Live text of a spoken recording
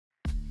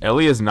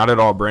Ellie is not at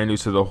all brand new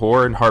to the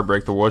horror and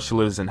heartbreak the world she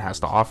lives in has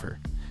to offer.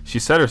 She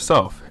said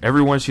herself,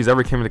 everyone she's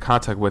ever came into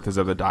contact with has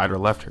either died or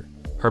left her.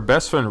 Her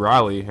best friend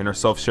Riley and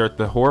herself shared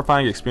the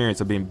horrifying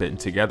experience of being bitten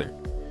together.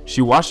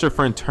 She watched her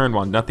friend turn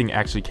while nothing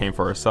actually came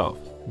for herself.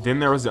 Then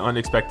there was the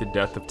unexpected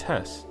death of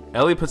Tess.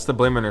 Ellie puts the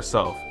blame on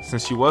herself,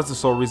 since she was the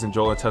sole reason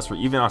Joel and Tess were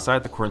even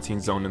outside the quarantine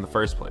zone in the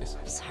first place.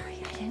 I'm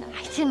sorry,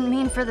 I didn't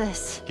mean for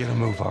this. Get a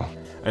move on.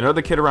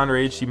 Another kid around her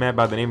age she met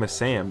by the name of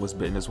Sam was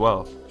bitten as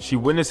well. She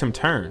witnessed him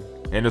turn,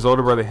 and his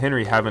older brother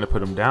Henry having to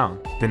put him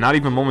down. Then not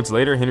even moments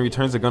later, Henry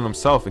turns the gun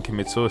himself and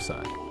commits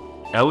suicide.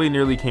 Ellie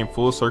nearly came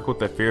full circle with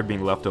the fear of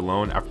being left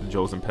alone after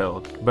Joel's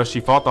impaled, but she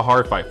fought the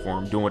hard fight for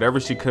him, doing whatever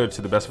she could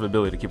to the best of her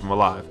ability to keep him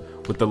alive,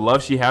 with the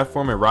love she had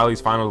for him and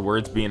Riley's final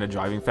words being a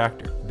driving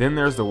factor. Then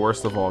there's the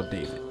worst of all,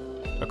 David.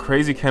 A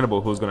crazy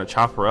cannibal who was going to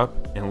chop her up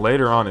and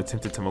later on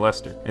attempted to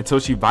molest her, until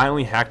she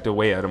violently hacked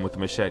away at him with a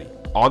machete.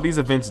 All these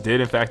events did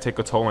in fact take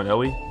a toll on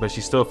Ellie, but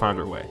she still found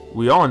her way.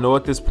 We all know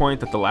at this point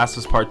that The Last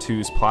of Us Part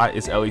 2's plot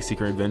is Ellie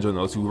seeking revenge on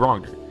those who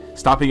wronged her,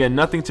 stopping at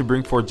nothing to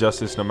bring forth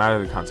justice no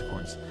matter the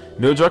consequence.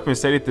 Neil Druckmann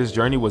stated this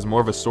journey was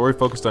more of a story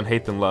focused on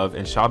hate than love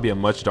and shall be a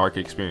much darker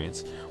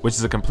experience, which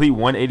is a complete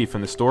 180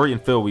 from the story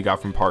and feel we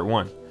got from Part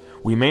 1.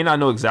 We may not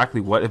know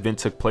exactly what event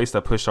took place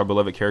that pushed our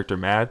beloved character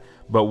mad,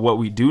 but what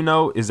we do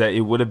know is that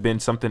it would have been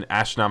something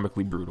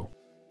astronomically brutal.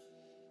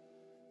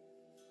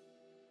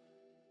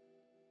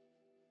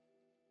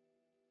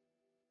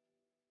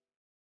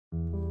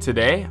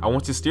 Today, I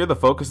want to steer the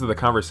focus of the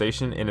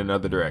conversation in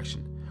another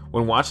direction.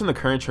 When watching the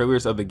current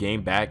trailers of the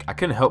game back, I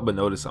couldn't help but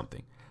notice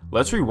something.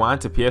 Let's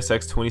rewind to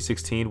PSX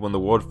 2016 when the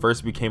world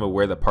first became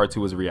aware that Part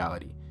 2 was a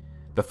reality.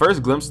 The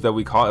first glimpse that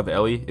we caught of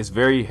Ellie is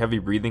very heavy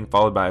breathing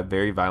followed by a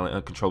very violent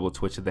uncontrollable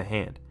twitch of the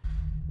hand.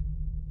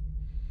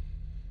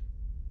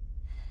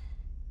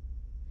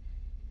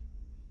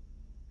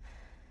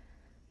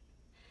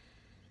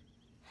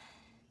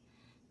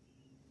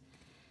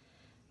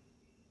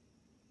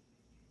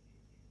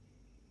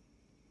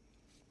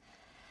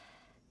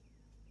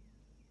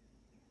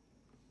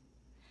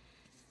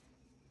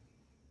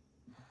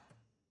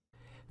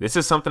 This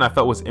is something I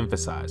felt was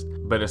emphasized,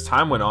 but as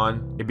time went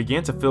on, it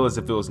began to feel as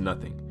if it was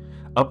nothing.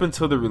 Up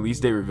until the release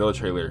date reveal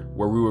trailer,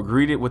 where we were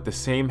greeted with the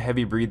same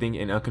heavy breathing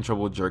and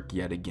uncontrollable jerk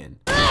yet again.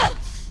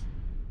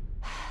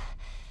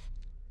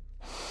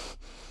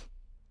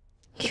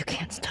 You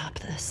can't stop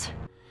this.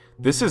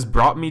 This has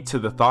brought me to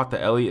the thought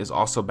that Ellie is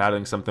also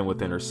battling something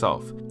within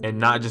herself, and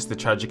not just the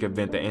tragic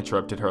event that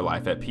interrupted her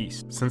life at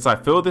peace. Since I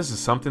feel this is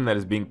something that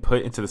is being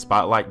put into the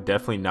spotlight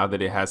definitely now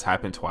that it has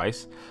happened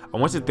twice, I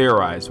want to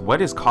theorize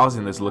what is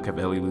causing this look of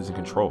Ellie losing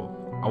control.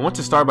 I want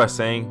to start by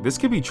saying this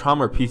could be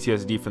trauma or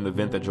PTSD from the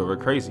event that drove her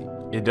crazy.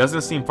 It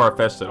doesn't seem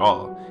far-fetched at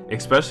all,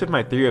 especially if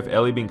my theory of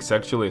Ellie being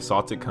sexually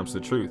assaulted comes to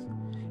truth.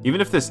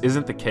 Even if this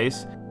isn't the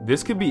case,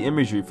 this could be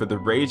imagery for the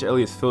rage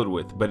Ellie is filled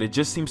with, but it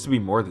just seems to be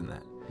more than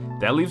that.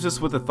 That leaves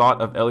us with the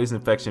thought of Ellie's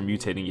infection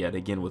mutating yet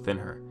again within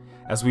her.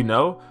 As we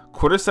know,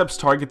 cordyceps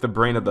target the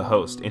brain of the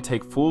host and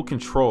take full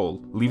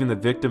control, leaving the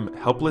victim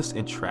helpless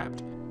and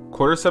trapped.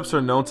 Cordyceps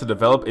are known to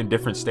develop in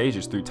different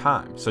stages through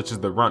time, such as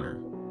the runner,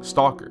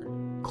 stalker,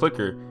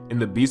 clicker,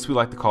 and the beast we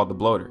like to call the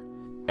bloater.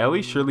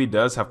 Ellie surely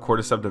does have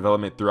cordyceps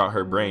development throughout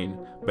her brain,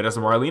 but as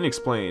Marlene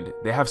explained,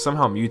 they have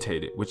somehow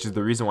mutated, which is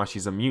the reason why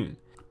she's immune.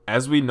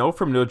 As we know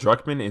from Neil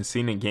Druckmann and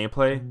seen in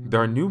gameplay,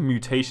 there are new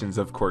mutations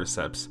of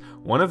cordyceps.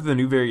 One of the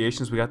new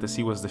variations we got to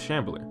see was the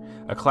Shambler,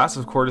 a class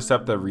of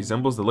cordyceps that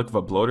resembles the look of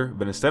a bloater,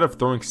 but instead of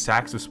throwing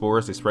sacks of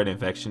spores to spread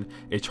infection,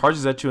 it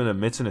charges at you and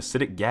emits an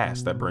acidic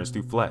gas that burns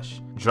through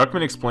flesh.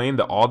 Druckmann explained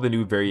that all the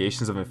new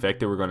variations of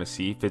infected we're going to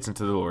see fits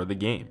into the lore of the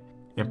game.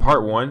 In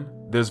Part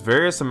 1, there's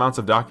various amounts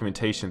of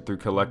documentation through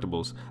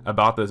collectibles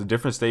about the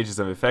different stages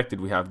of infected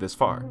we have this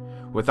far.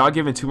 Without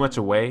giving too much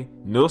away,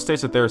 Neil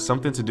states that there is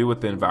something to do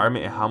with the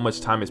environment and how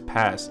much time has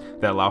passed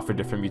that allow for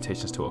different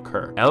mutations to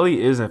occur.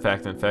 Ellie is in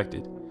fact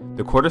infected.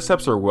 The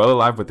cordyceps are well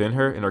alive within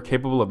her and are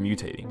capable of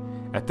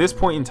mutating. At this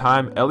point in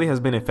time, Ellie has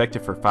been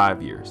infected for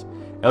 5 years.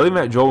 Ellie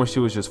met Joel when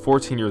she was just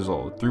 14 years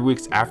old, 3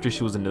 weeks after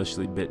she was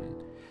initially bitten.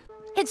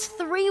 It's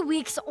 3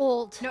 weeks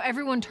old. No,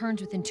 everyone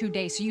turns within 2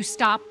 days, so you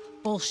stop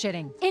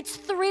bullshitting. It's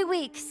 3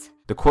 weeks.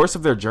 The course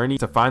of their journey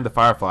to find the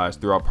Fireflies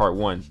throughout Part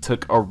 1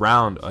 took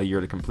around a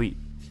year to complete.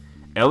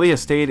 Ellie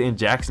has stayed in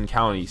Jackson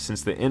County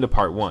since the end of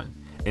Part 1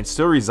 and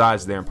still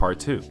resides there in Part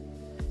 2.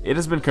 It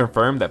has been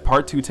confirmed that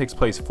Part 2 takes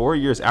place 4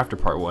 years after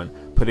Part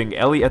 1, putting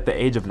Ellie at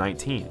the age of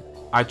 19.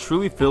 I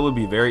truly feel it would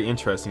be very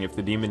interesting if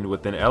the demon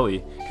within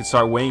Ellie could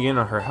start weighing in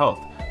on her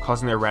health,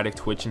 causing erratic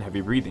twitch and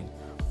heavy breathing,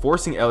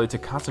 forcing Ellie to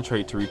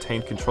concentrate to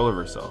retain control of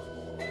herself.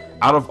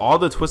 Out of all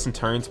the twists and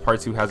turns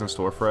Part 2 has in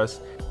store for us,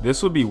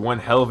 this would be one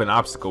hell of an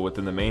obstacle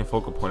within the main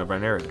focal point of our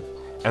narrative.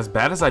 As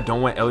bad as I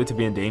don't want Ellie to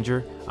be in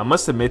danger, I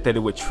must admit that it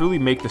would truly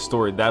make the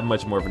story that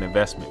much more of an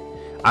investment.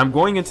 I'm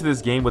going into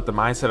this game with the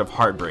mindset of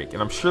heartbreak,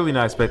 and I'm surely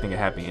not expecting a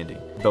happy ending.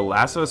 The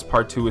Last of Us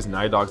Part 2 is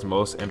Naughty Dog's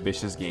most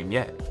ambitious game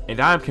yet, and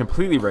I am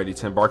completely ready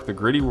to embark the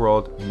gritty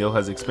world Neil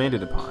has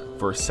expanded upon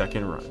for a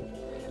second run.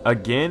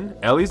 Again,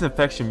 Ellie's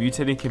infection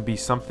mutating can be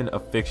something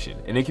of fiction,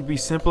 and it can be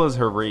simple as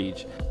her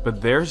rage,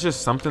 but there's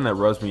just something that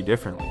rubs me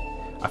differently.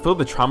 I feel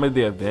the trauma of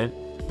the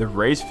event, the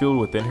rage fueled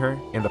within her,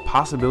 and the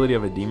possibility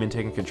of a demon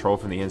taking control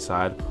from the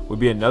inside would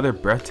be another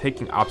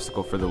breathtaking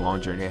obstacle for the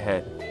long journey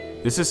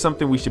ahead. This is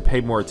something we should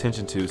pay more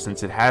attention to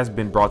since it has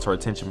been brought to our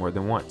attention more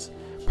than once.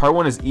 Part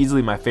 1 is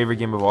easily my favorite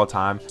game of all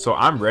time, so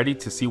I'm ready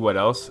to see what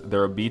else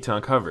there will be to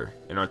uncover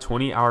in our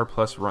 20-hour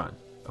plus run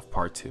of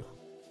Part 2.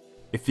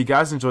 If you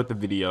guys enjoyed the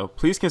video,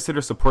 please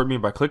consider supporting me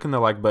by clicking the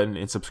like button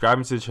and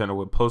subscribing to the channel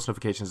with post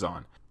notifications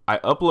on. I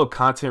upload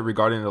content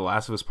regarding The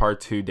Last of Us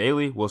Part 2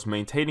 daily whilst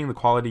maintaining the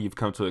quality you've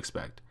come to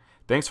expect.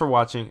 Thanks for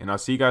watching, and I'll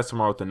see you guys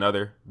tomorrow with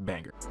another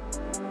banger.